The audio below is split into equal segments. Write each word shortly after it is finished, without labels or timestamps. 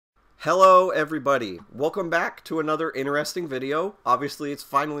Hello everybody, welcome back to another interesting video. Obviously it's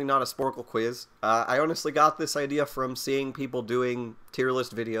finally not a Sporcle quiz. I honestly got this idea from seeing people doing tier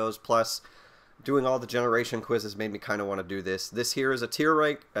list videos, plus doing all the generation quizzes made me kind of want to do this. This here is a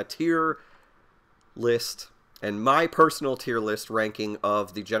tier list, and my personal tier list ranking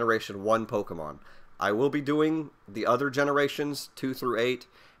of the Generation 1 Pokemon. I will be doing the other generations, 2 through 8,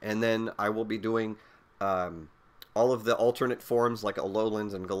 and then I will be doing all of the alternate forms like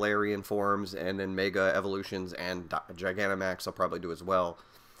Alolands and Galarian forms, and then Mega Evolutions and Gigantamax I'll probably do as well,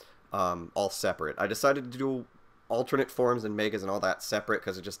 all separate. I decided to do alternate forms and Megas and all that separate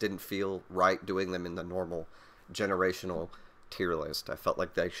because it just didn't feel right doing them in the normal generational tier list. I felt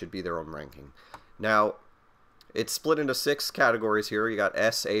like they should be their own ranking. Now, it's split into 6 categories here. You got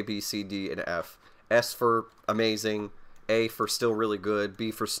S, A, B, C, D, and F. S for amazing, A for still really good,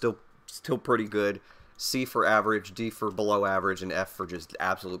 B for still pretty good, C for average, D for below average, and F for just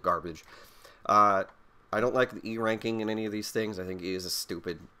absolute garbage. I don't like the E ranking in any of these things. I think E is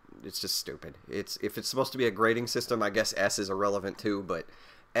stupid. It's just stupid. If it's supposed to be a grading system, I guess S is irrelevant too, but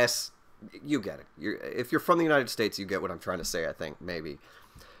S, you get it. If you're from the United States, you get what I'm trying to say, I think, maybe.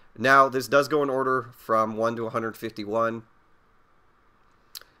 Now, this does go in order from 1 to 151.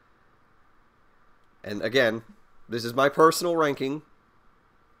 And again, this is my personal ranking.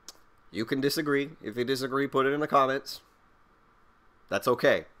 You can disagree. If you disagree, put it in the comments. That's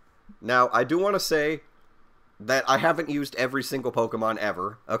okay. Now, I do want to say that I haven't used every single Pokemon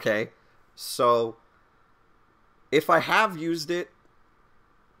ever, okay? So, if I have used it,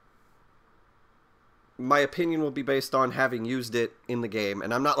 my opinion will be based on having used it in the game.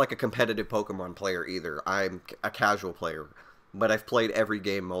 And I'm not like a competitive Pokemon player either. I'm a casual player. But I've played every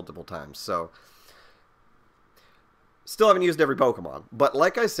game multiple times, so still haven't used every Pokemon. But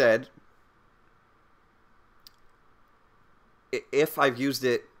like I said, if I've used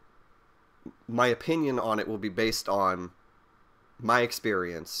it, my opinion on it will be based on my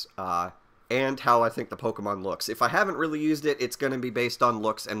experience and how I think the Pokemon looks. If I haven't really used it, it's going to be based on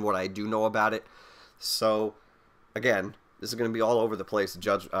looks and what I do know about it. So, again, this is going to be all over the place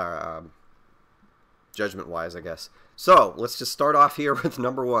judgment-wise, I guess. So, let's just start off here with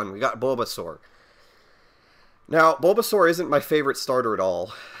number 1. We got Bulbasaur. Now, Bulbasaur isn't my favorite starter at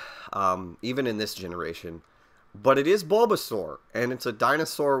all, even in this generation. But it is Bulbasaur, and it's a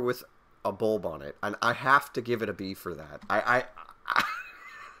dinosaur with a bulb on it. And I have to give it a B for that. I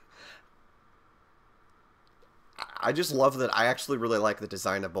just love that. I actually really like the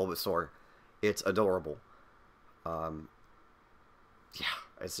design of Bulbasaur. It's adorable. Yeah,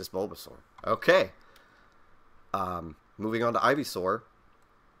 it's just Bulbasaur. Okay. Moving on to Ivysaur.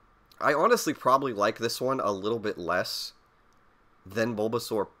 I honestly probably like this one a little bit less than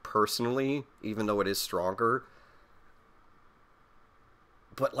Bulbasaur personally, even though it is stronger.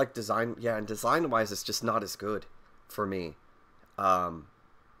 But like design, yeah, and design-wise, it's just not as good for me.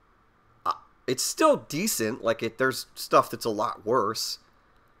 It's still decent. Like there's stuff that's a lot worse.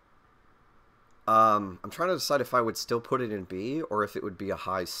 I'm trying to decide if I would still put it in B or if it would be a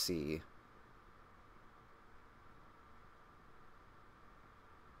high C.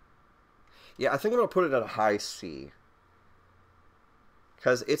 Yeah, I think I'm going to put it at a high C.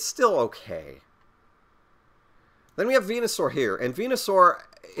 Because it's still okay. Then we have Venusaur here. And Venusaur,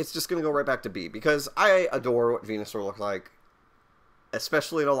 it's just going to go right back to B. Because I adore what Venusaur looks like.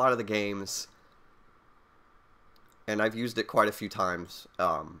 Especially in a lot of the games. And I've used it quite a few times.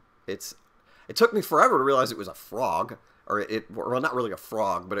 It took me forever to realize it was a frog. Well, not really a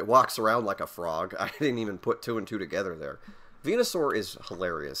frog, but it walks around like a frog. I didn't even put 2 and 2 together there. Venusaur is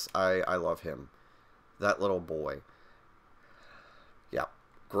hilarious. I love him. That little boy. Yeah.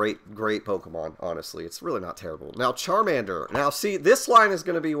 Great Pokemon, honestly. It's really not terrible. Now, Charmander. Now, see, this line is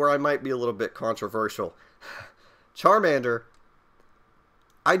going to be where I might be a little bit controversial. Charmander.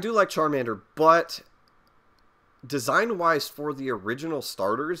 I do like Charmander, but design-wise for the original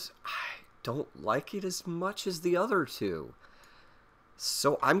starters, I don't like it as much as the other two.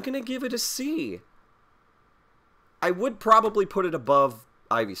 So I'm going to give it a C. I would probably put it above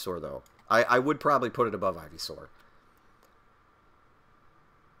Ivysaur, though. I would probably put it above Ivysaur.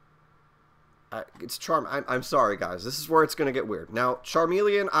 It's I'm sorry, guys. This is where it's going to get weird. Now,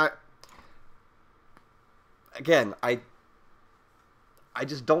 Charmeleon, Again, I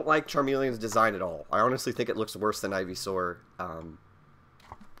just don't like Charmeleon's design at all. I honestly think it looks worse than Ivysaur.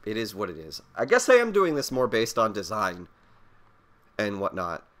 It is what it is. I guess I am doing this more based on design and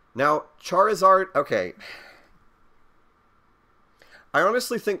whatnot. Now, Charizard, okay. I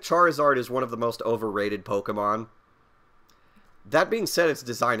honestly think Charizard is one of the most overrated Pokemon. That being said, its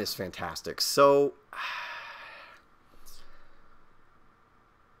design is fantastic. So,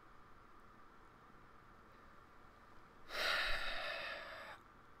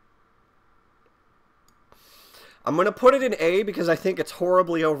 I'm going to put it in A because I think it's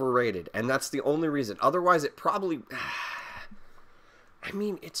horribly overrated, and that's the only reason. Otherwise, it probably... I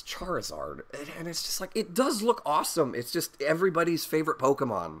mean, it's Charizard, and it's just like, it does look awesome. It's just everybody's favorite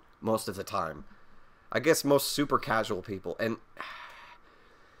Pokemon most of the time. I guess most super casual people, and...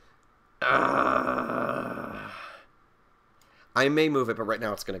 I may move it, but right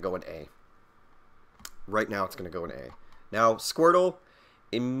now it's going to go in A. Right now it's going to go in A. Now, Squirtle,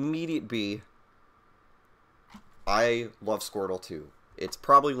 immediate B. I love Squirtle too. It's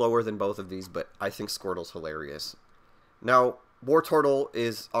probably lower than both of these, but I think Squirtle's hilarious. Now, Wartortle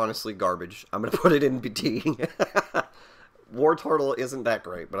is honestly garbage. I'm going to put it in D. Wartortle isn't that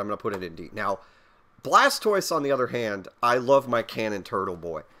great, but I'm going to put it in D. Now, Blastoise, on the other hand, I love my Cannon Turtle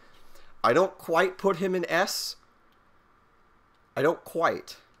Boy. I don't quite put him in S. I don't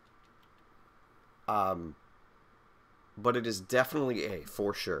quite. But it is definitely A,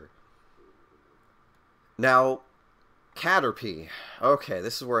 for sure. Now, Caterpie. Okay,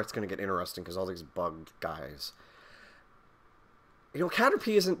 this is where it's going to get interesting, because all these bug guys. You know,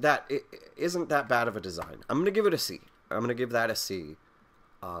 Caterpie isn't that bad of a design. I'm going to give it a C. I'm going to give that a C.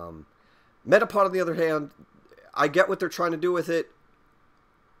 Metapod, on the other hand, I get what they're trying to do with it,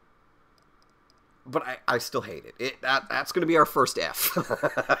 but I still hate it. That's going to be our first F.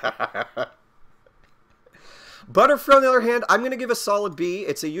 Butterfree, on the other hand, I'm going to give a solid B.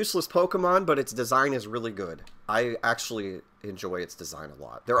 It's a useless Pokemon, but its design is really good. I actually enjoy its design a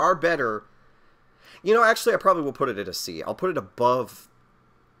lot. There are better... You know, actually, I probably will put it at a C. I'll put it above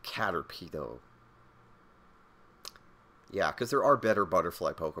Caterpie, though. Yeah, because there are better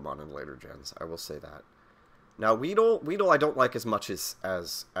butterfly Pokemon in later gens. I will say that. Now, Weedle I don't like as much as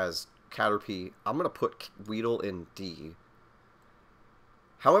Caterpie. I'm going to put Weedle in D.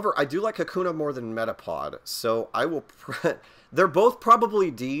 However, I do like Kakuna more than Metapod, so I will... They're both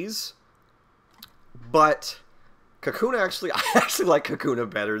probably Ds, but Kakuna actually... I actually like Kakuna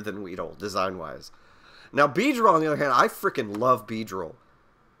better than Weedle, design-wise. Now, Beedrill, on the other hand, I freaking love Beedrill.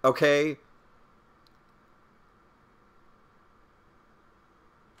 Okay?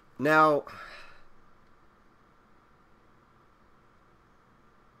 Now...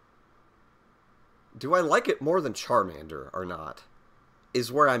 do I like it more than Charmander or not? Is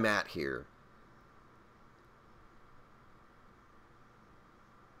where I'm at here.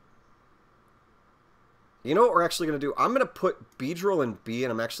 You know what we're actually going to do? I'm going to put Beedrill in B,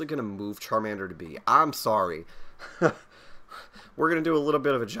 and I'm actually going to move Charmander to B. I'm sorry. We're going to do a little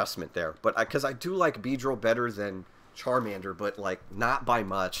bit of adjustment there. But because I do like Beedrill better than Charmander, but like not by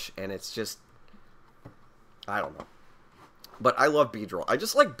much, and it's just... I don't know. But I love Beedrill. I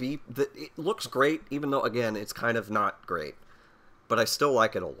just like it looks great, even though, again, it's kind of not great. But I still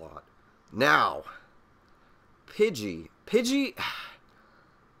like it a lot. Now, Pidgey. Pidgey's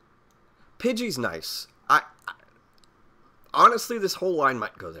nice. Honestly, this whole line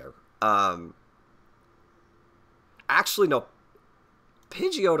might go there. Actually, no.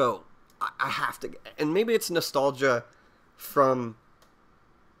 Pidgeotto, I have to... And maybe it's nostalgia from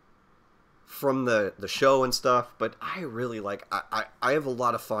the show and stuff, but I really like... I have a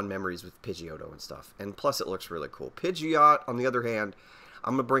lot of fond memories with Pidgeotto and stuff, and plus it looks really cool. Pidgeot, on the other hand,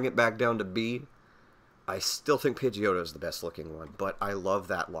 I'm going to bring it back down to B. I still think Pidgeotto is the best looking one, but I love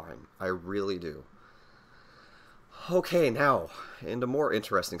that line. I really do. Okay, now, into more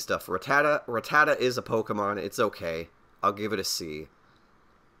interesting stuff. Rattata is a Pokemon. It's okay. I'll give it a C.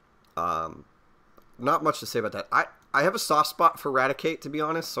 Not much to say about that. I have a soft spot for Raticate, to be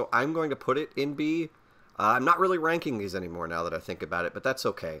honest, so I'm going to put it in B. I'm not really ranking these anymore now that I think about it, but that's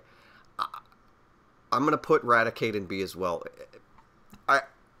okay. I'm going to put Raticate in B as well.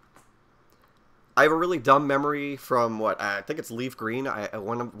 I have a really dumb memory from what I think it's Leaf Green.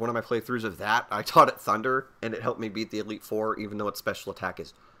 One of my playthroughs of that, I taught it Thunder, and it helped me beat the Elite Four, even though its special attack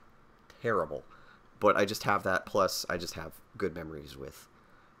is terrible. But I just have that. Plus, I just have good memories with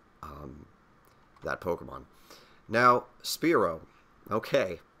that Pokemon. Now, Spearow.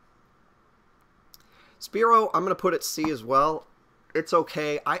 Okay. Spearow, I'm going to put it C as well. It's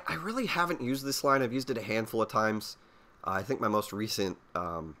okay. I really haven't used this line. I've used it a handful of times. I think my most recent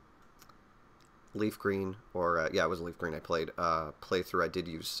Leaf Green, or yeah, it was Leaf Green I played, playthrough, I did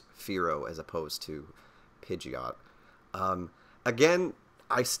use Fearow as opposed to Pidgeot. Again,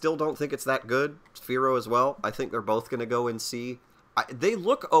 I still don't think it's that good. Fearow as well. I think they're both going to go in C. They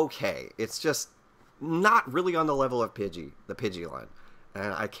look okay. It's just not really on the level of the Pidgey line.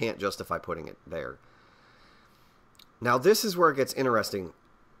 And I can't justify putting it there. Now, this is where it gets interesting.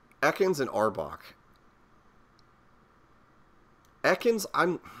 Ekans and Arbok. Ekans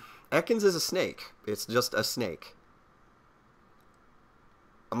is a snake. It's just a snake.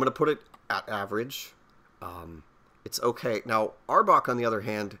 I'm going to put it at average. It's okay. Now, Arbok, on the other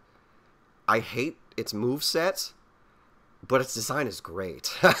hand, I hate its moveset, but its design is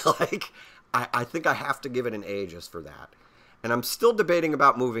great. Like, I think I have to give it an A just for that. And I'm still debating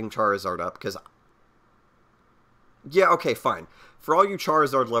about moving Charizard up, because... Yeah, okay, fine. For all you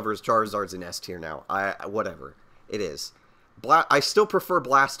Charizard lovers, Charizard's in S tier now. Whatever. It is. I still prefer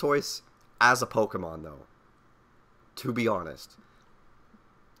Blastoise as a Pokemon, though. To be honest.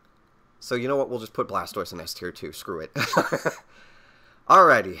 So, you know what? We'll just put Blastoise in S tier, too. Screw it.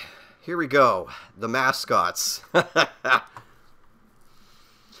 Alrighty. Here we go. The mascots.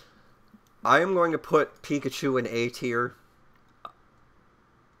 I am going to put Pikachu in A tier.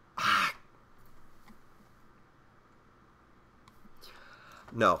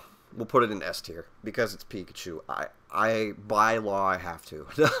 No, we'll put it in S tier because it's Pikachu. I by law I have to.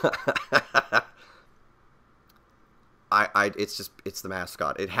 It's the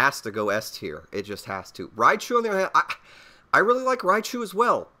mascot. It has to go S tier. It just has to. Raichu, on the other hand, I really like Raichu as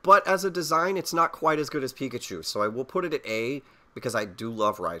well, but as a design, it's not quite as good as Pikachu. So I will put it at A because I do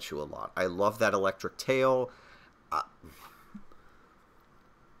love Raichu a lot. I love that electric tail.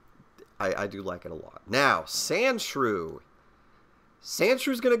 I do like it a lot. Now, Sandshrew.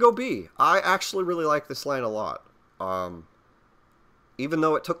 Sandshrew's going to go B. I actually really like this line a lot. Even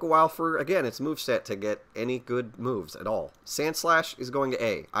though it took a while for, again, its moveset to get any good moves at all. Sandslash is going to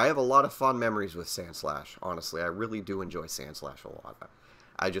A. I have a lot of fond memories with Sandslash, honestly. I really do enjoy Sandslash a lot.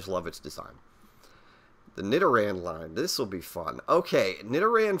 I just love its design. The Nidoran line. This will be fun. Okay,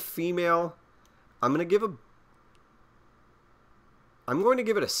 Nidoran female. I'm going to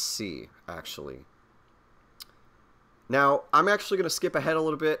give it a C, actually. Now, I'm actually going to skip ahead a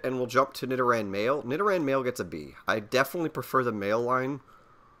little bit, and we'll jump to Nidoran male. Nidoran male gets a B. I definitely prefer the male line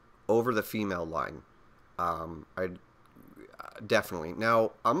over the female line. Definitely.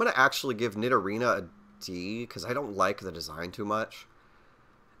 Now, I'm going to actually give Nidorina a D, because I don't like the design too much.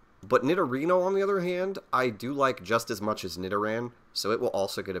 But Nidorino, on the other hand, I do like just as much as Nidoran, so it will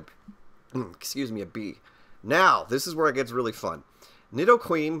also get a B. Now, this is where it gets really fun.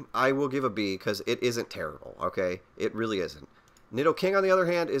 Nidoqueen, I will give a B because it isn't terrible, okay? It really isn't. Nidoking, on the other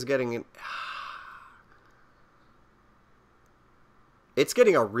hand, is getting an... It's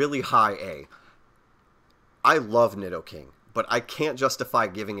getting a really high A. I love Nidoking, but I can't justify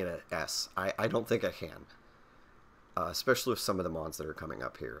giving it an S. I don't think I can. Especially with some of the mons that are coming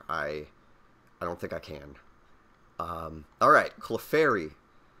up here. I don't think I can. Alright, Clefairy.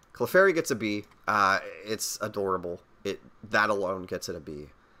 Clefairy gets a B. It's adorable. That alone gets it a B.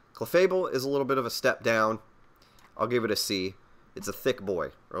 Clefable is a little bit of a step down. I'll give it a C. It's a thick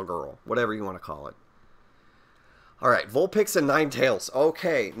boy or girl, whatever you want to call it. Alright, Vulpix and Ninetales.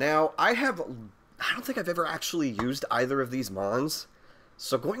 Okay, now I don't think I've ever actually used either of these mons.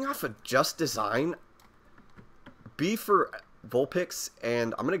 So going off of just design, B for Vulpix,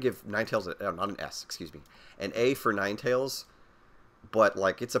 and I'm going to give Ninetales, not an S, excuse me, an A for Ninetales. But,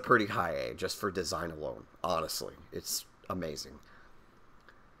 like, it's a pretty high A just for design alone. Honestly, it's amazing.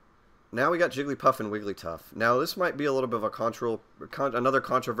 Now we got Jigglypuff and Wigglytuff. Now, this might be a little bit of another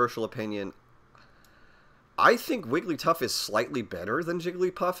controversial opinion. I think Wigglytuff is slightly better than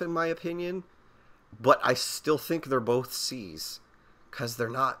Jigglypuff, in my opinion. But I still think they're both C's. Because they're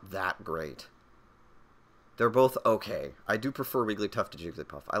not that great. They're both okay. I do prefer Wigglytuff to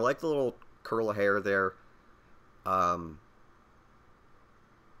Jigglypuff. I like the little curl of hair there.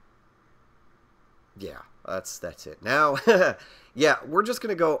 Yeah, that's it. Now, yeah, we're just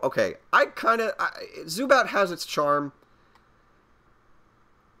going to go, okay, Zubat has its charm.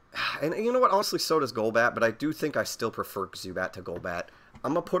 And you know what, honestly, so does Golbat, but I do think I still prefer Zubat to Golbat.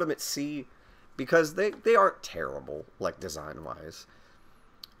 I'm going to put them at C because they aren't terrible, like, design-wise.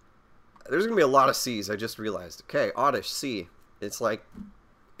 There's going to be a lot of C's, I just realized. Okay, Oddish, C. It's like,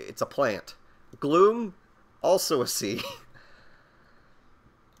 it's a plant. Gloom, also a C.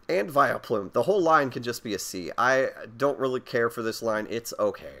 And Vileplume. The whole line can just be a C. I don't really care for this line. It's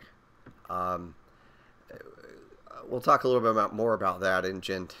okay. We'll talk a little bit more about that in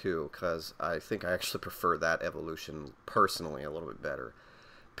Gen 2, because I think I actually prefer that evolution personally a little bit better.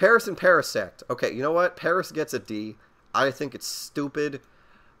 Paris and Parasect. Okay, you know what? Paris gets a D. I think it's stupid.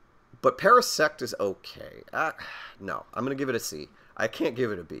 But Parasect is okay. No, I'm going to give it a C. I can't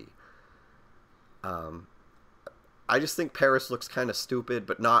give it a B. I just think Paris looks kind of stupid,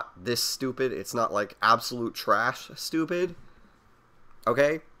 but not this stupid. It's not like absolute trash stupid.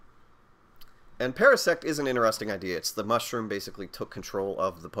 Okay? And Parasect is an interesting idea. It's the mushroom basically took control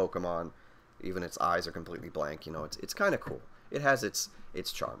of the Pokemon. Even its eyes are completely blank. You know, it's kind of cool. It has its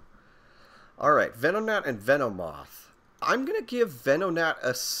charm. Alright, Venonat and Venomoth. I'm going to give Venonat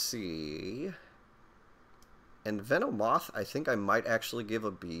a C. And Venomoth, I think I might actually give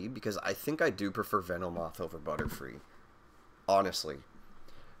a B, because I think I do prefer Venomoth over Butterfree. Honestly.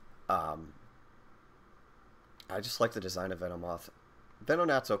 I just like the design of Venomoth.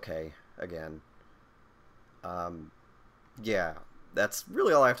 Venonat's okay, again. Yeah, that's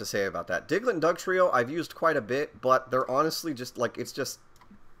really all I have to say about that. Diglett and Dugtrio, I've used quite a bit, but they're honestly just, like, it's just...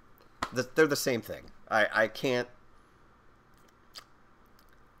 They're the same thing. I can't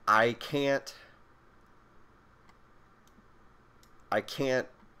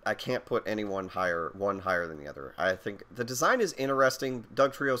put one higher than the other. I think the design is interesting.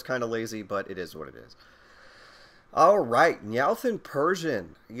 Dugtrio's kind of lazy, but it is what it is. All right, Meowth and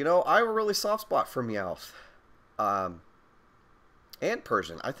Persian. You know, I have a really soft spot for Meowth. And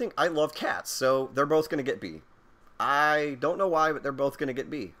Persian. I think I love cats, so they're both going to get B. I don't know why, but they're both going to get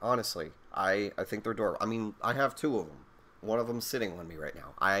B, honestly. I think they're adorable. I mean, I have two of them. One of them's sitting on me right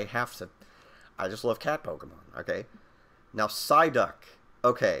now. I just love cat Pokemon, okay? Now, Psyduck.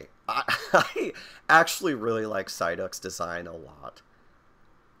 Okay, I actually really like Psyduck's design a lot.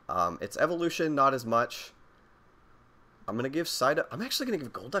 Its evolution, not as much. I'm going to give Psyduck... I'm actually going to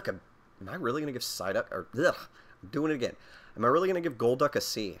give Golduck a... Am I really going to give Psyduck... Or, ugh, I'm doing it again. Am I really going to give Golduck a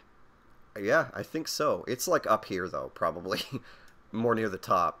C? Yeah, I think so. It's like up here, though, probably. More near the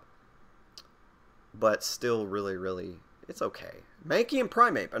top. But still really, really... It's okay. Mankey and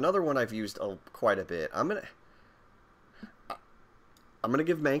Primeape. Another one I've used quite a bit. I'm going to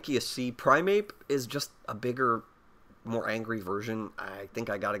give Mankey a C. Primeape is just a bigger, more angry version. I think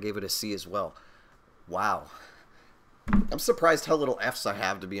I got to give it a C as well. Wow. I'm surprised how little Fs I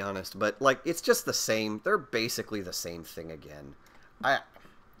have, to be honest. But, like, it's just the same. They're basically the same thing again.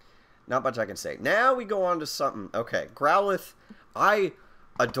 Not much I can say. Now we go on to something. Okay, Growlithe. I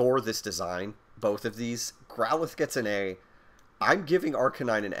adore this design. Both of these. Growlithe gets an A. I'm giving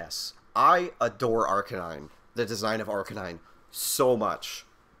Arcanine an S. I adore Arcanine. The design of Arcanine so much.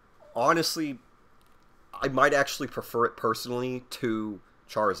 Honestly, I might actually prefer it personally to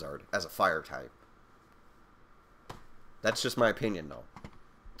Charizard as a fire type. That's just my opinion, though.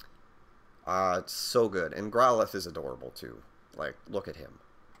 It's so good. And Growlithe is adorable, too. Like, look at him.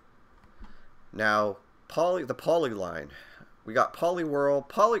 Now, the Poly line. We got Poliwhirl,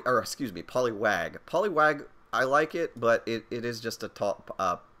 Poliwag. Poliwag, I like it, but it is just a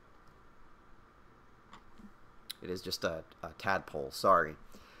top... it is just a tadpole, sorry.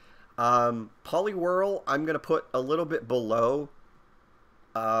 Poliwhirl, I'm going to put a little bit below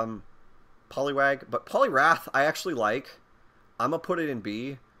Poliwag, but Poliwrath I actually like. I'm going to put it in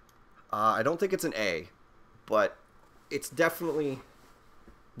B. I don't think it's an A, but it's definitely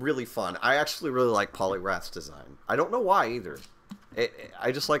really fun. I actually really like Poliwrath's design. I don't know why either.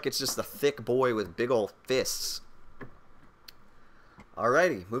 I just like it's just a thick boy with big old fists.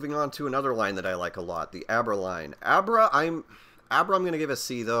 Alrighty, moving on to another line that I like a lot, the Abra line. Abra, I'm going to give a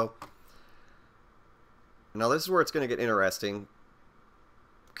C, though. Now, this is where it's going to get interesting.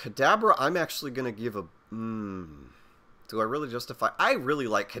 Kadabra, I'm actually going to give a... Do I really justify... I really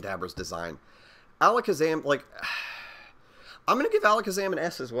like Kadabra's design. Alakazam, like... I'm going to give Alakazam an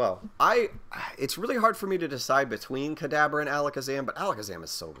S as well. It's really hard for me to decide between Kadabra and Alakazam, but Alakazam is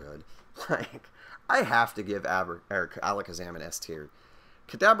so good. Like, I have to give Alakazam an S tier.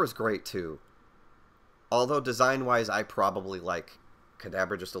 Kadabra's great, too. Although, design-wise, I probably like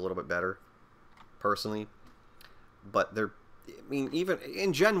Kadabra just a little bit better, personally. But they're... I mean, even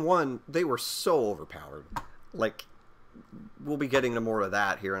in Gen 1, they were so overpowered. Like, we'll be getting to more of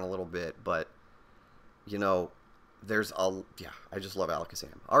that here in a little bit, but, you know... Yeah, I just love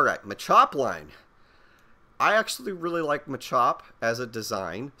Alakazam. Alright, Machop line. I actually really like Machop as a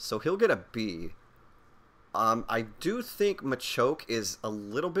design, so he'll get a B. I do think Machoke is a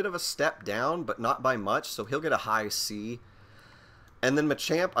little bit of a step down, but not by much, so he'll get a high C. And then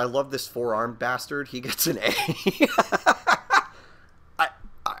Machamp, I love this forearm bastard. He gets an A.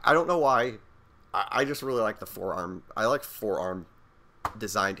 I don't know why. I just really like the forearm. I like forearm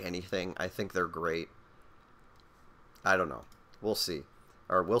designed anything. I think they're great. I don't know. We'll see.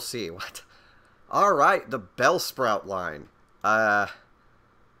 Or we'll see. What? Alright, the Bellsprout line.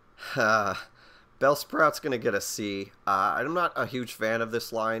 Bellsprout's going to get a C. I'm not a huge fan of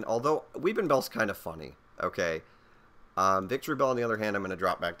this line, although Weepinbell's kind of funny. Okay. Victory Bell, on the other hand, I'm going to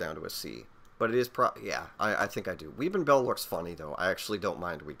drop back down to a C. But it is yeah, I think I do. Weepinbell looks funny, though. I actually don't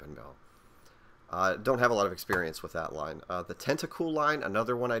mind Weepinbell. Don't have a lot of experience with that line. The Tentacool line,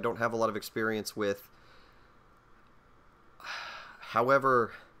 another one I don't have a lot of experience with.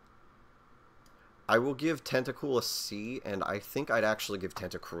 However, I will give Tentacool a C, and I think I'd actually give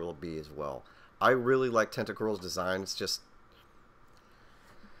Tentacruel a B as well. I really like Tentacruel's design. It's just...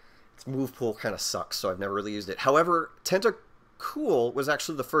 its move pool kind of sucks, so I've never really used it. However, Tentacool was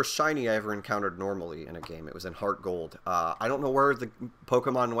actually the first shiny I ever encountered normally in a game. It was in Heart Gold. I don't know where the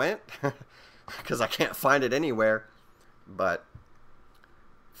Pokemon went, because I can't find it anywhere, but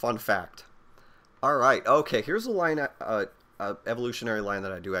fun fact. Alright, okay, here's a line, evolutionary line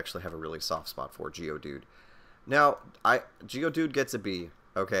that I do actually have a really soft spot for, Geodude. Now, Geodude gets a B,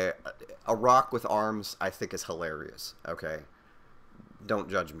 okay? A rock with arms, I think, is hilarious, okay? Don't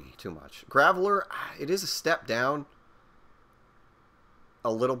judge me too much. Graveler, it is a step down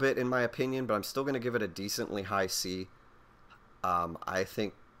a little bit, in my opinion, but I'm still going to give it a decently high C. I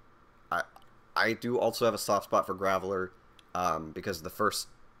think I do also have a soft spot for Graveler, because the first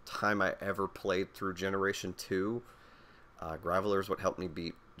time I ever played through Generation 2, Graveler is what helped me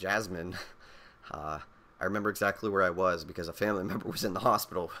beat Jasmine. I remember exactly where I was because a family member was in the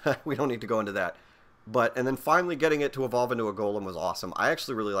hospital. We don't need to go into that. And then finally getting it to evolve into a Golem was awesome. I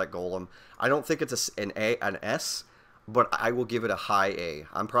actually really like Golem. I don't think it's an S, but I will give it a high A.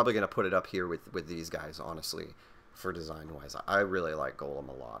 I'm probably going to put it up here with these guys, honestly, for design-wise. I really like Golem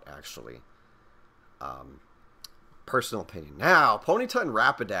a lot, actually. Personal opinion. Now, Ponyta and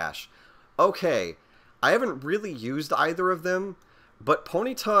Rapidash. Okay, I haven't really used either of them, but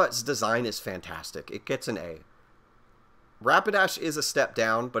Ponyta's design is fantastic. It gets an A. Rapidash is a step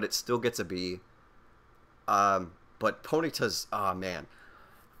down, but it still gets a B. But Ponyta's, oh man.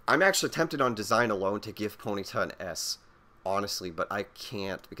 I'm actually tempted on design alone to give Ponyta an S, honestly, but I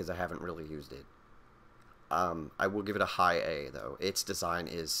can't because I haven't really used it. I will give it a high A, though. Its design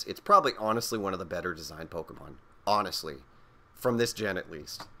is, it's probably honestly one of the better designed Pokemon. Honestly. From this gen, at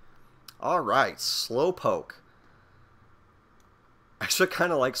least. Alright, Slowpoke. I actually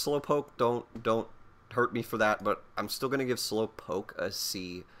kind of like Slowpoke. Don't hurt me for that, but I'm still going to give Slowpoke a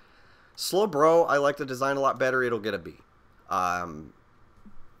C. Slowbro, I like the design a lot better. It'll get a B.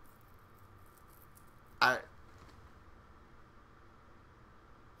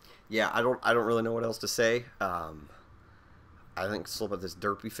 Yeah, I don't really know what else to say. I think Slowpoke, this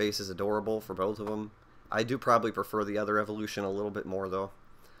derpy face is adorable for both of them. I do probably prefer the other evolution a little bit more, though,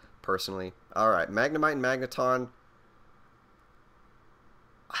 personally. Alright, Magnemite and Magneton.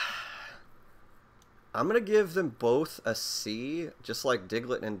 I'm going to give them both a C, just like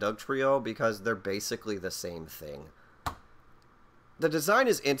Diglett and Dugtrio, because they're basically the same thing. The design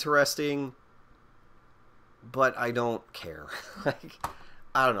is interesting, but I don't care. Like,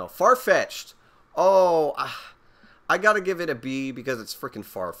 I don't know. Farfetch'd. Oh, I got to give it a B because it's freaking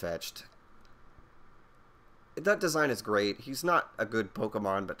Farfetch'd. That design is great. He's not a good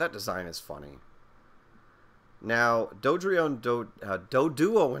Pokemon, but that design is funny. Now, Dodrio and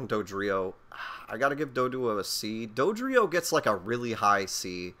Doduo and Dodrio, I gotta give Doduo a C. Dodrio gets like a really high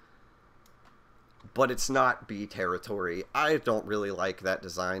C, but it's not B territory. I don't really like that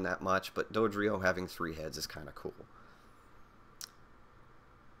design that much, but Dodrio having 3 heads is kind of cool.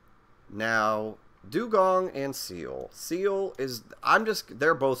 Now, Dugong and Seal. Seal is,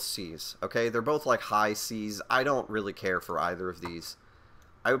 they're both C's, okay? They're both like high C's. I don't really care for either of these.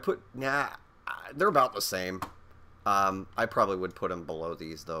 I would put, they're about the same. I probably would put them below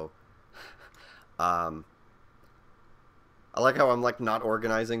these, though. I like how I'm like not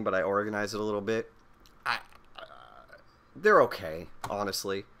organizing, but I organize it a little bit. They're okay,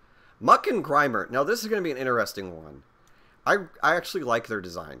 honestly. Muck and Grimer. Now, this is going to be an interesting one. I actually like their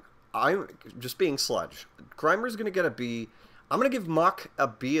design. I'm just being sludge. Grimer's going to get a B. I'm going to give Muck a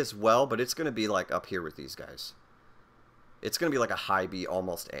B as well, but it's going to be like up here with these guys. It's going to be like a high B,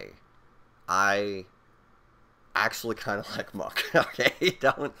 almost A. I actually kind of like Muck. Okay,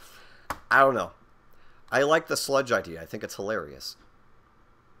 I don't know. I like the sludge idea. I think it's hilarious.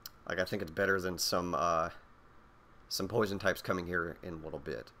 Like, I think it's better than some poison types coming here in a little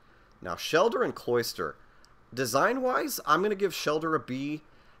bit. Now, Shelder and Cloyster. Design-wise, I'm going to give Shelder a B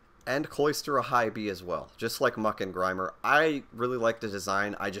and Cloyster a high B as well. Just like Muck and Grimer. I really like the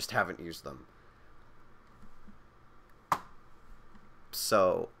design. I just haven't used them.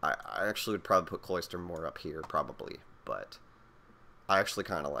 So, I actually would probably put Cloyster more up here, probably. But I actually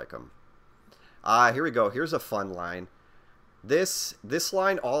kind of like them. Here we go. Here's a fun line. This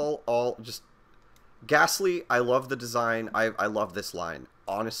line, all just... Ghastly, I love the design. I love this line,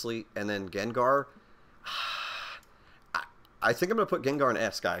 honestly. And then Gengar... I think I'm going to put Gengar in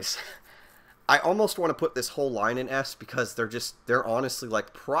S, guys. I almost want to put this whole line in S because they're honestly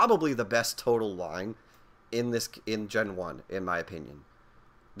like probably the best total line in Gen 1, in my opinion.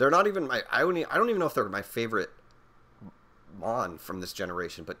 They're not even I don't even know if they're my favorite Mon from this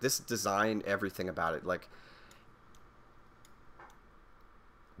generation, but this design, everything about it, like,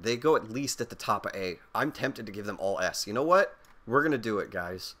 they go at least at the top of A. I'm tempted to give them all S. You know what? We're going to do it,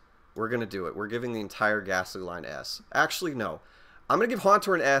 guys. We're going to do it. We're giving the entire Ghastly line S. Actually, no. I'm going to give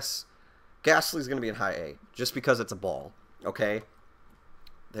Haunter an S. Ghastly's going to be in high A, just because it's a ball. Okay?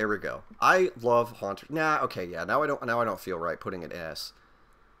 There we go. I love Haunter. Nah, okay, yeah. Now I don't feel right putting it S.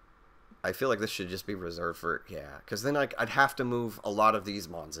 I feel like this should just be reserved for, yeah, because then I'd have to move a lot of these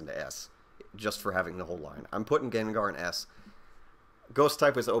mons into S, just for having the whole line. I'm putting Gengar in S. Ghost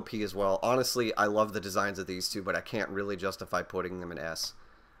type was OP as well. Honestly, I love the designs of these two, but I can't really justify putting them in S.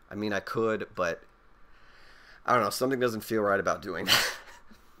 I mean, I could, but I don't know. Something doesn't feel right about doing that.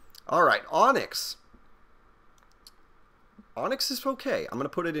 All right, Onix. Onix is okay. I'm going to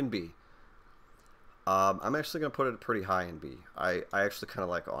put it in B. I'm actually going to put it pretty high in B. I actually kind of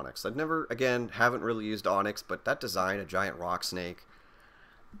like Onix. I've never, again, haven't really used Onix, but that design, a giant rock snake,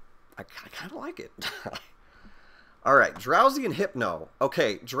 I kind of like it. All right, Drowsy and Hypno.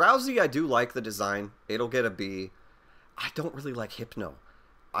 Okay, Drowsy, I do like the design. It'll get a B. I don't really like Hypno.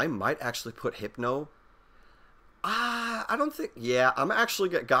 I might actually put Hypno. I don't think, yeah, I'm actually,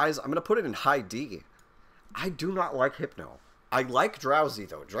 guys, I'm going to put it in high D. I do not like Hypno. I like Drowsy,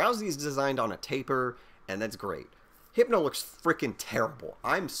 though. Drowsy is designed on a taper, and that's great. Hypno looks freaking terrible.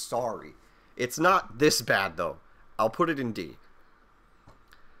 I'm sorry. It's not this bad, though. I'll put it in D.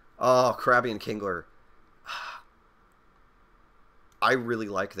 Oh, Krabby and Kingler. I really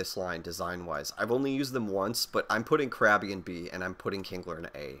like this line, design-wise. I've only used them once, but I'm putting Krabby in B, and I'm putting Kingler in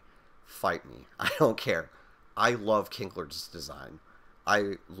A. Fight me. I don't care. I love Kingler's design.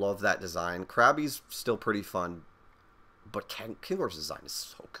 I love that design. Krabby's still pretty fun, but Kingler's design is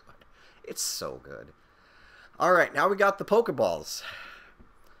so good. It's so good. Alright, now we got the Pokeballs.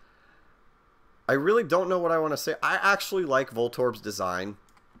 I really don't know what I want to say. I actually like Voltorb's design.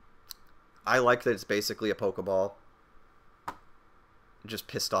 I like that it's basically a Pokeball. Just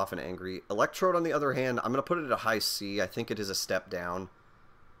pissed off and angry. Electrode, on the other hand, I'm going to put it at a high C. I think it is a step down.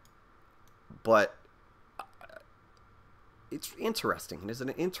 But it's interesting. It is an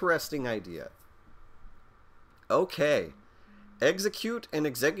interesting idea. Okay. Execute and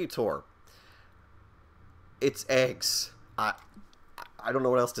Exeggutor. It's eggs. I don't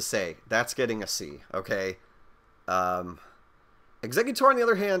know what else to say. That's getting a C, okay? Exeggutor, on the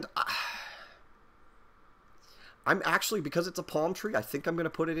other hand, I'm actually, because it's a palm tree, I think I'm going to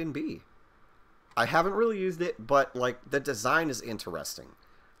put it in B. I haven't really used it, but, like, the design is interesting.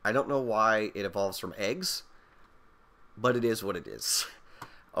 I don't know why it evolves from eggs, but it is what it is.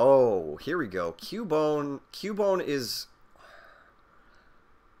 Oh, here we go. Cubone. Cubone is...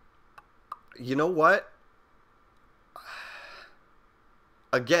 You know what?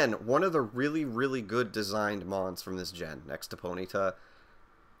 Again, one of the really, really good designed mons from this gen, next to Ponyta.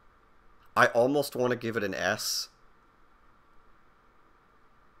 I almost want to give it an S.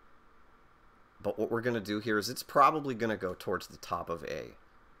 But what we're going to do here is it's probably going to go towards the top of A.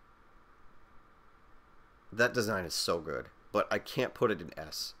 That design is so good, but I can't put it in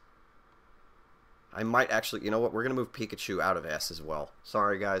S. I might actually, you know what, we're going to move Pikachu out of S as well.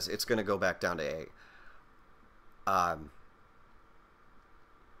 Sorry guys, it's going to go back down to A.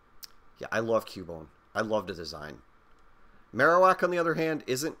 Yeah, I love Cubone. I love the design. Marowak, on the other hand,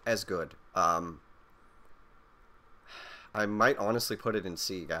 isn't as good. I might honestly put it in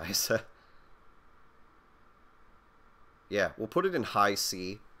C, guys. Yeah, we'll put it in high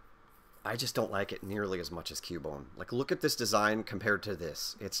C. I just don't like it nearly as much as Cubone. Like, look at this design compared to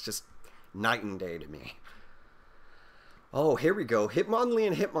this. It's just night and day to me. Oh, here we go. Hitmonlee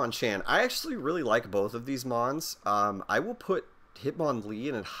and Hitmonchan. I actually really like both of these mons. I will put Hitmonlee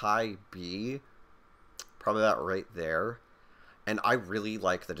in a high B. Probably that right there. And I really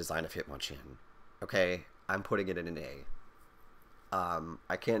like the design of Hitmonchan. Okay, I'm putting it in an A.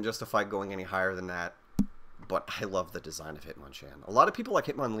 I can't justify going any higher than that, but I love the design of Hitmonchan. A lot of people like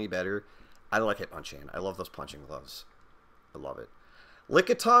Hitmonlee better. I like Hitmonchan. I love those punching gloves. I love it.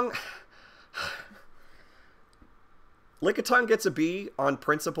 Lickitung. Lickitung gets a B on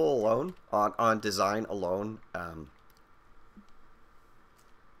principle alone, on design alone.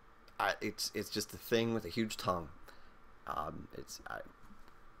 It's just a thing with a huge tongue. I'm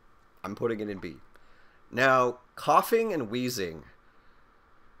putting it in B. Now, coughing and wheezing.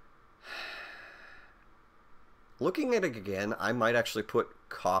 Looking at it again, I might actually put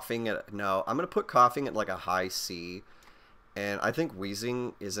coughing at... No, I'm going to put coughing at like a high C. And I think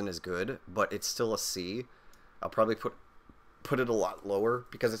wheezing isn't as good, but it's still a C. I'll probably put it a lot lower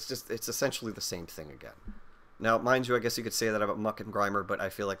because it's essentially the same thing again. Now, mind you, I guess you could say that about Muck and Grimer, but I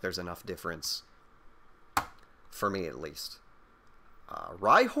feel like there's enough difference. For me, at least.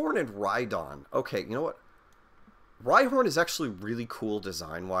 Rhyhorn and Rhydon. Okay, you know what? Rhyhorn is actually really cool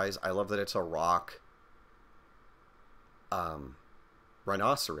design-wise. I love that it's a rock. Rhydon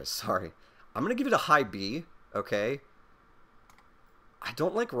Rhinoceros, sorry. I'm going to give it a high B, okay? I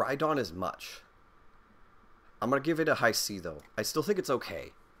don't like Rhydon as much. I'm going to give it a high C, though. I still think it's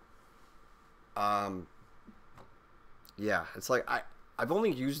okay. Yeah, it's like, I've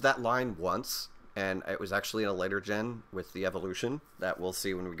only used that line once, and it was actually in a later gen with the evolution. That we'll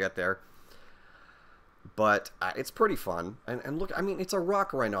see when we get there. But it's pretty fun. And look, I mean, it's a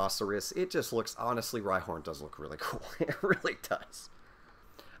rock rhinoceros. It just looks, honestly, Rhyhorn does look really cool. It really does.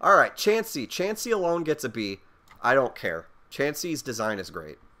 Alright, Chansey. Chansey alone gets a B. I don't care. Chansey's design is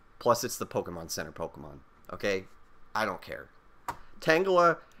great. Plus, it's the Pokemon Center Pokemon. Okay? I don't care.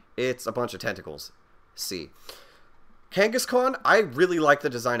 Tangela, it's a bunch of tentacles. C. Kangaskhan, I really like the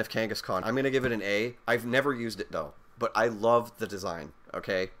design of Kangaskhan. I'm going to give it an A. I've never used it, though. But I love the design,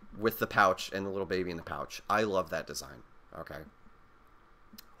 okay? With the pouch and the little baby in the pouch. I love that design, okay?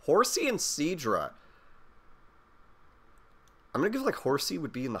 Horsey and Seadra. I'm going to give, like, Horsey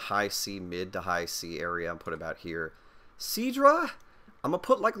would be in the high C, mid to high C area and put about here. Seadra, I'm going to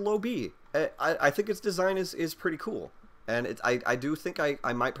put, like, low B. I think its design is pretty cool. And I do think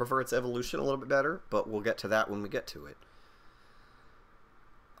I might prefer its evolution a little bit better, but we'll get to that when we get to it.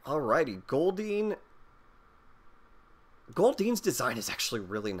 Alrighty, Goldeen. Goldeen's design is actually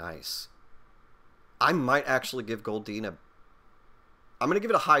really nice. I might actually give Goldeen a... I'm going to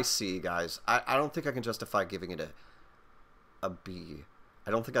give it a high C, guys. I don't think I can justify giving it a B.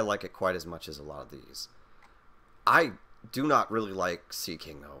 I don't think I like it quite as much as a lot of these. I do not really like Sea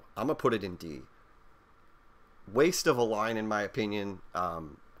King, though. I'm going to put it in D. Waste of a line, in my opinion.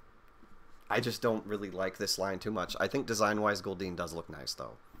 I just don't really like this line too much. I think design-wise, Goldeen does look nice,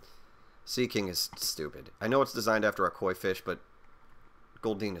 though. Sea King is stupid. I know it's designed after a koi fish, but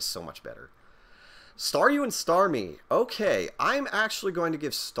Goldeen is so much better. Staryu and Starmie. Okay, I'm actually going to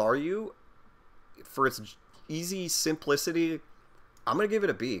give Staryu, for its easy simplicity, I'm going to give it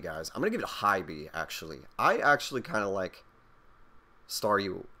a B, guys. I'm going to give it a high B, actually. I actually kind of like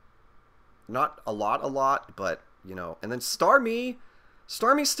Staryu. Not a lot, but, you know. And then Starmie.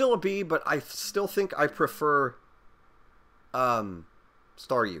 Starmie's still a B, but I still think I prefer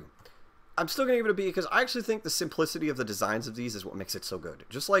Staryu. I'm still going to give it a B because I actually think the simplicity of the designs of these is what makes it so good.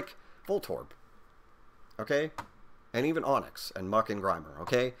 Just like Voltorb. Okay? And even Onix and Muck and Grimer.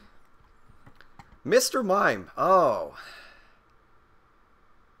 Okay? Mr. Mime. Oh.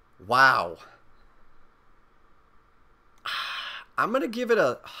 Wow. I'm going to give it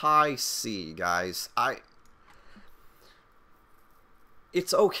a high C, guys.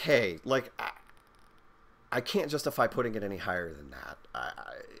 It's okay. Like, I can't justify putting it any higher than that.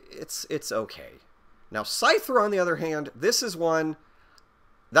 It's okay. Now, Scyther, on the other hand, this is one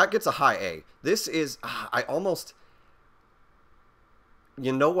that gets a high A. This is, I almost,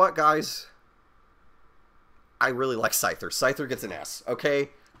 you know what, guys? I really like Scyther. Scyther gets an S, okay?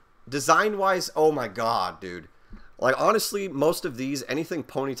 Design-wise, oh my god, dude. Like, honestly, most of these, anything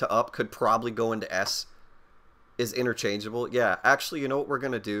pony to up could probably go into S. Is interchangeable. Yeah, actually, you know what we're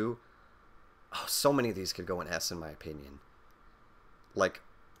going to do? Oh, so many of these could go in S, in my opinion. Like,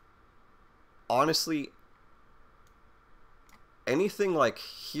 honestly, anything like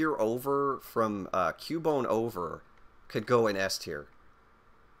here over from Cubone over could go in S tier.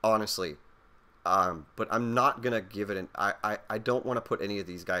 Honestly. But I'm not going to give it an... I don't want to put any of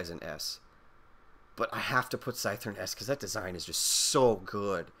these guys in S. But I have to put Scyther in S because that design is just so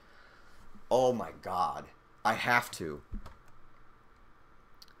good. Oh my god. I have to.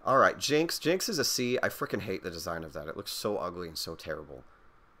 Alright, Jinx. Jinx is a C. I freaking hate the design of that. It looks so ugly and so terrible.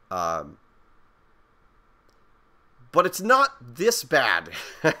 But it's not this bad.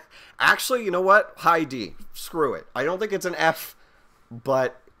 Actually, you know what? High D. Screw it. I don't think it's an F,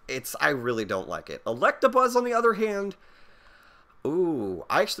 but I really don't like it. Electabuzz, on the other hand... Ooh,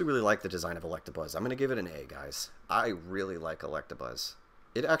 I actually really like the design of Electabuzz. I'm going to give it an A, guys. I really like Electabuzz.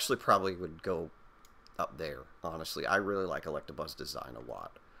 It actually probably would go up there, honestly. I really like Electabuzz design a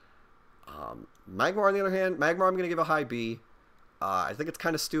lot. Magmar, on the other hand, Magmar I'm going to give a high B. I think it's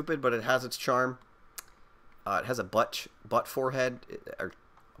kind of stupid, but it has its charm. It has a butt forehead, or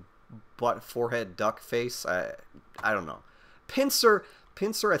butt forehead duck face. I don't know. Pinsir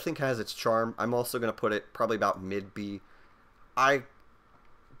I think has its charm. I'm also going to put it probably about mid B.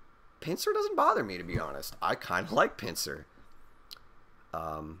 Pinsir doesn't bother me, to be honest. I kind of like Pinsir.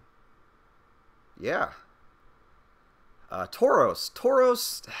 Yeah. Tauros.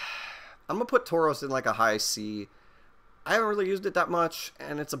 Tauros, I'm going to put Tauros in like a high C. I haven't really used it that much,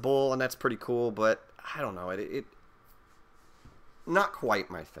 and it's a bull, and that's pretty cool, but I don't know. It not quite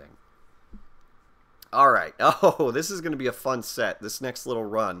my thing. Alright. Oh, this is going to be a fun set, this next little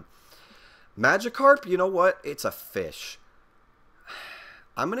run. Magikarp, you know what? It's a fish.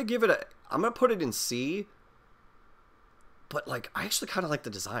 I'm gonna give it a. I'm gonna put it in C. But like, I actually kind of like the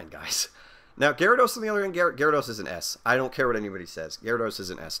design, guys. Now, Gyarados on the other hand, Gyarados is an S. I don't care what anybody says. Gyarados is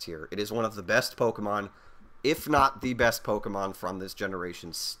an S tier. It is one of the best Pokemon, if not the best Pokemon from this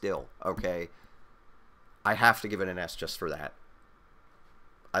generation still, okay? I have to give it an S just for that.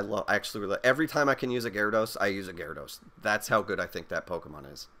 I actually, every time I can use a Gyarados, I use a Gyarados. That's how good I think that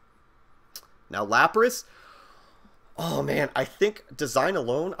Pokemon is. Now, Lapras. Oh, man, I think design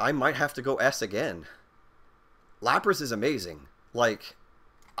alone, I might have to go S again. Lapras is amazing. Like,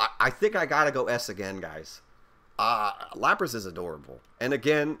 I think I gotta go S again, guys. Lapras is adorable. And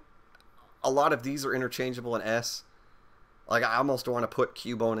again, a lot of these are interchangeable in S. Like, I almost want to put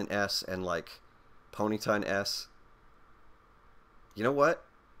Cubone in S and, like, Ponyta in S. You know what?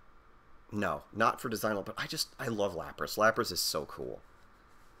 No, not for design, but I love Lapras. Lapras is so cool.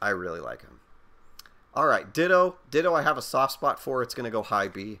 I really like him. Alright, Ditto. Ditto I have a soft spot for. It's going to go high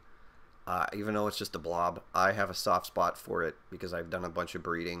B. Even though it's just a blob, I have a soft spot for it because I've done a bunch of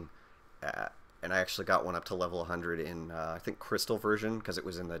breeding. And I actually got one up to level 100 in, I think, Crystal version because it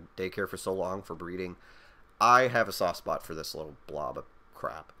was in the daycare for so long for breeding. I have a soft spot for this little blob of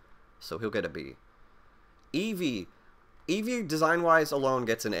crap. So he'll get a B. Eevee. Eevee, design-wise, alone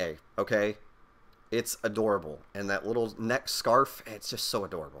gets an A, okay? It's adorable. And that little neck scarf, it's just so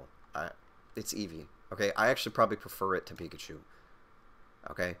adorable. It's Eevee, okay? I actually probably prefer it to Pikachu,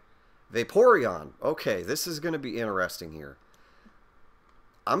 okay? Vaporeon. Okay, this is going to be interesting here.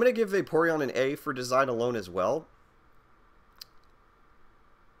 I'm going to give Vaporeon an A for design alone as well.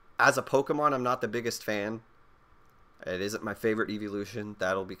 As a Pokemon, I'm not the biggest fan. It isn't my favorite evolution.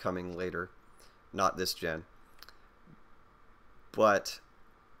 That'll be coming later. Not this gen. But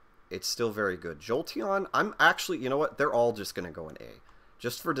it's still very good. Jolteon, I'm actually, you know what? They're all just going to go an A.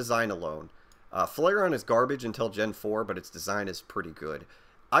 Just for design alone. Flareon is garbage until Gen 4, but its design is pretty good.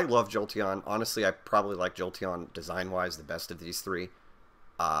 I love Jolteon. Honestly, I probably like Jolteon design-wise the best of these three.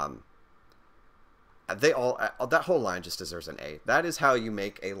 They all, that whole line just deserves an A. That is how you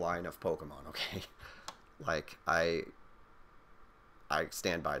make a line of Pokemon, okay? Like, I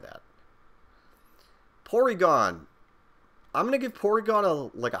stand by that. Porygon. I'm going to give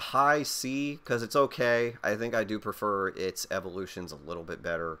Porygon a high C because it's okay. I think I do prefer its evolutions a little bit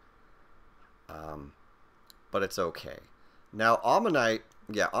better. But it's okay. Now, Omanyte.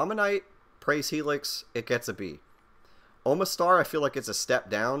 Yeah, Omanyte, Praise Helix, it gets a B. Omastar, I feel like it's a step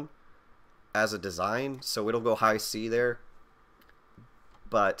down as a design, so it'll go high C there.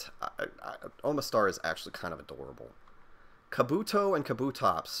 But Omastar is actually kind of adorable. Kabuto and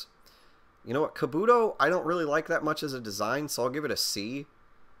Kabutops. You know what? Kabuto, I don't really like that much as a design, so I'll give it a C.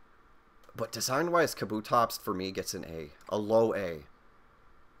 But design-wise, Kabutops for me gets an A. A low A.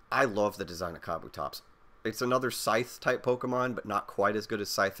 I love the design of Kabutops. It's another Scythe-type Pokemon, but not quite as good as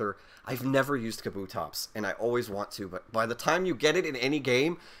Scyther. I've never used Kabutops, and I always want to, but by the time you get it in any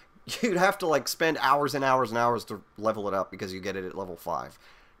game, you'd have to, like, spend hours and hours and hours to level it up because you get it at level 5.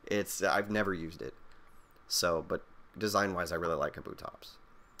 I've never used it. So, but design-wise, I really like Kabutops.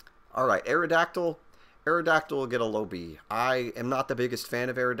 Alright, Aerodactyl. Aerodactyl will get a low B. I am not the biggest fan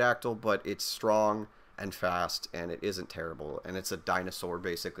of Aerodactyl, but it's strong and fast, and it isn't terrible. And it's a dinosaur,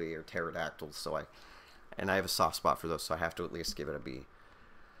 basically, or pterodactyl, so I have a soft spot for those, so I have to at least give it a B.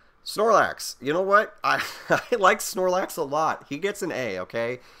 Snorlax. You know what? I like Snorlax a lot. He gets an A,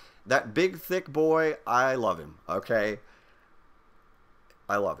 okay? That big, thick boy, I love him, okay?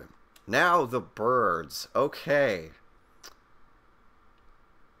 I love him. Now, the birds. Okay.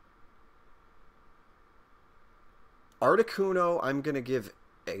 Articuno, I'm going to give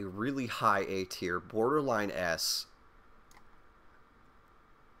a really high A tier, borderline S.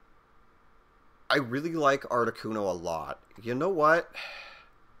 I really like Articuno a lot. You know what?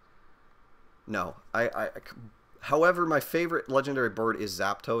 No. However, my favorite legendary bird is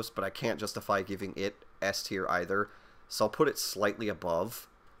Zapdos, but I can't justify giving it S tier either. So I'll put it slightly above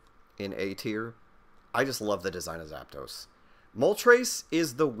in A tier. I just love the design of Zapdos. Moltres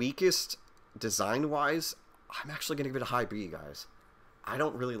is the weakest design-wise. I'm actually going to give it a high B, guys. I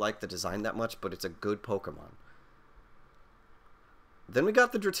don't really like the design that much, but it's a good Pokemon. Then we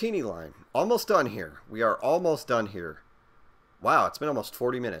got the Dratini line. Almost done here. We are almost done here. Wow, it's been almost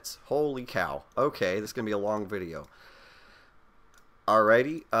 40 minutes. Holy cow. Okay, this is going to be a long video.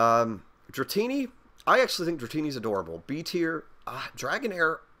 Alrighty. Dratini. I actually think Dratini's adorable. B tier.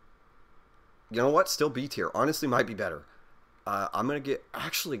 Dragonair. You know what? Still B tier. Honestly, might be better. I'm going to get...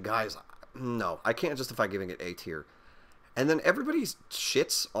 Actually, guys, no. I can't justify giving it A tier. And then everybody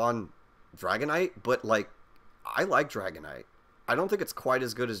shits on Dragonite, but, like, I like Dragonite. I don't think it's quite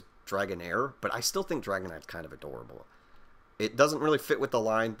as good as Dragonair, but I still think Dragonite's kind of adorable. It doesn't really fit with the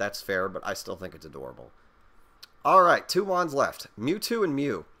line, that's fair, but I still think it's adorable. Alright, 2 wands left. Mewtwo and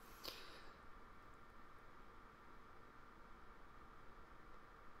Mew.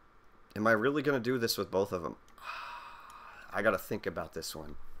 Am I really going to do this with both of them? I got to think about this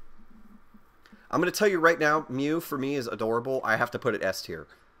one. I'm going to tell you right now, Mew for me is adorable. I have to put it S tier.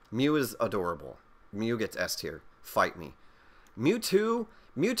 Mew is adorable. Mew gets S tier. Fight me. Mewtwo,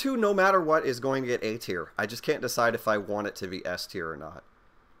 no matter what, is going to get A tier. I just can't decide if I want it to be S tier or not.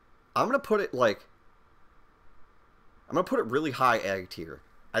 I'm going to put it like... I'm going to put it really high A tier.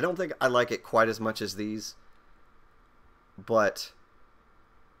 I don't think I like it quite as much as these. But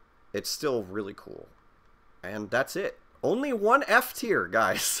it's still really cool. And that's it. Only one F tier,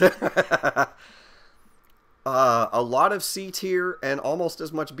 guys. A lot of C tier and almost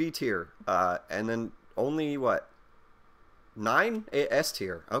as much B tier. And then only, what? 9 S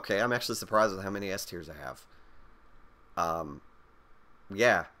tier. Okay, I'm actually surprised at how many S tiers I have.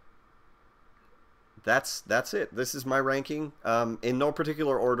 Yeah. That's it. This is my ranking. In no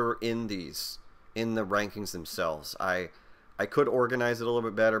particular order in these. In the rankings themselves. I could organize it a little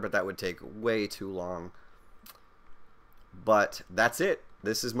bit better, but that would take way too long. But that's it.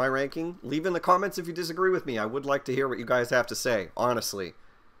 This is my ranking. Leave in the comments if you disagree with me. I would like to hear what you guys have to say, honestly.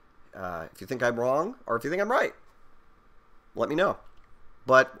 If you think I'm wrong, or if you think I'm right, let me know.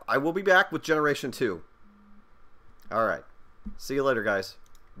 But I will be back with Generation 2. Alright. See you later, guys.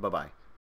 Bye-bye.